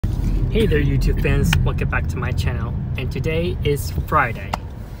Hey there YouTube fans, welcome back to my channel, and today is Friday.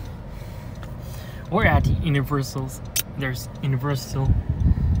 We're at Universal's, there's Universal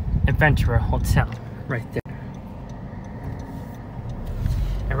Adventure Hotel right there.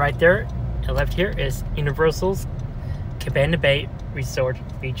 And right there, and left here is Universal's Cabana Bay Resort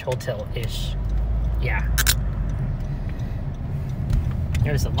Beach Hotel-ish. Yeah.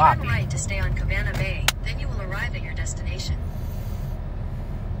 There's a lobby. Turn right to stay on Cabana Bay, then you will arrive at your destination.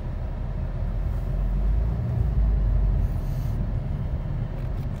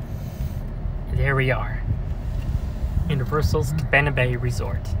 There we are. Universal's Cabana Bay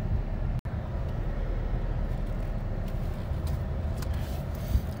Resort.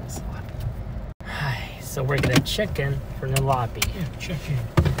 Hi, so we're gonna check in for the lobby. Yeah, check in.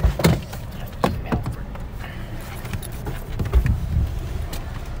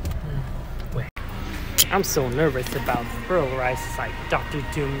 Wait. I'm so nervous about Pearl Rice like Dr.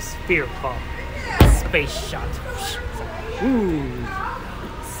 Doom's fearful space shot. Ooh.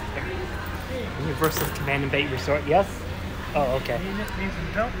 Universal's Cabana Bay Resort, yes? Oh, okay. Need some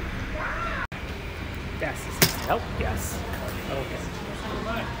help? Yes. Help? Yes. Okay.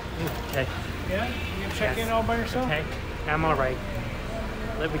 Okay. Yeah? You can check Yes. in all by yourself? Okay. I'm alright.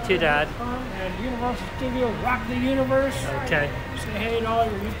 Love you too, Dad. And Universal Studios Rock the Universe. Okay. Say hey to all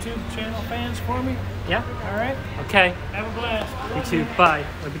your YouTube channel fans for me. Yeah? Alright? Okay. Have a blast. You too. Bye.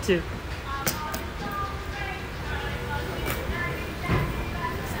 Love you too.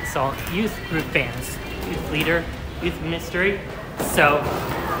 So, youth group fans, youth leader, youth ministry. So,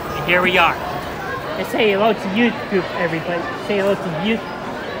 here we are. And say hello to youth group, everybody. Say hello to youth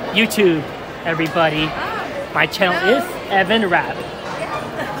YouTube, everybody. My channel is Evan Rapp.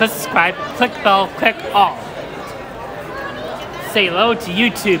 Click subscribe, click bell, click all. Say hello to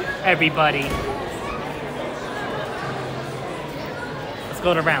YouTube, everybody. Let's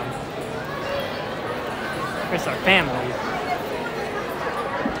go around. Here's our family.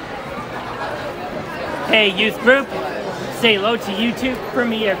 Hey, youth group, say hello to YouTube for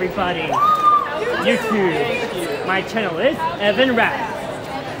me, everybody. YouTube. My channel is Evan Rapp.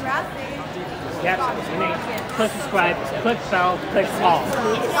 Yep, click subscribe, click bell, click all.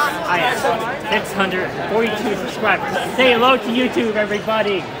 I have 642 subscribers. Say hello to YouTube,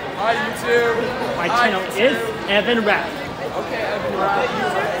 everybody. Hi, YouTube. My channel is Evan Rapp. Okay, Evan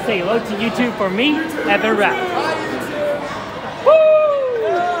Rapp. Say hello to YouTube for me, Evan Rapp. Hi, YouTube.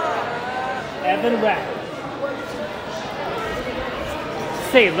 Woo! Evan Rapp.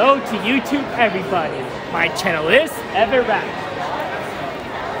 Say hello to YouTube, everybody. My channel is Evan Rapp.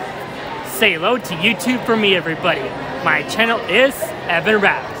 Say hello to YouTube for me, everybody. My channel is Evan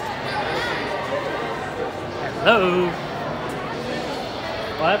Rapp. Hello.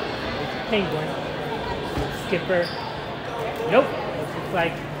 What? It's a penguin. Skipper. Nope. This looks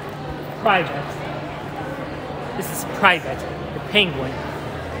like private. This is private. The penguin.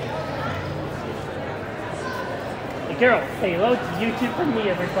 Girl, say hello to YouTube for me,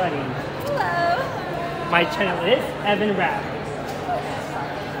 everybody. Hello. My channel is Evan Rapp.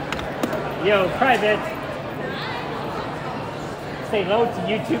 Yo, private. Say hello to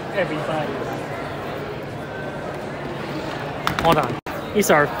YouTube, everybody. Hold on.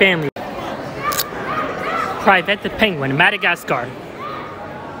 These are our family. Private the penguin, Madagascar.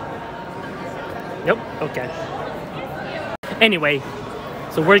 Nope, okay. Anyway,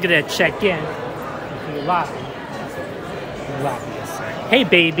 so we're gonna check in to the lobby. Hey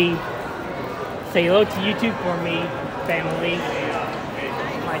baby, say hello to YouTube for me, family.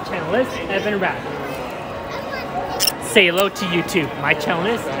 My channel is Evan Rapp. Say hello to YouTube. My channel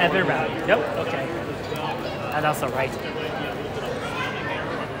is Evan Rapp. Yep, okay. That's also right.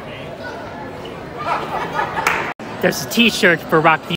 There's a t-shirt for Rock the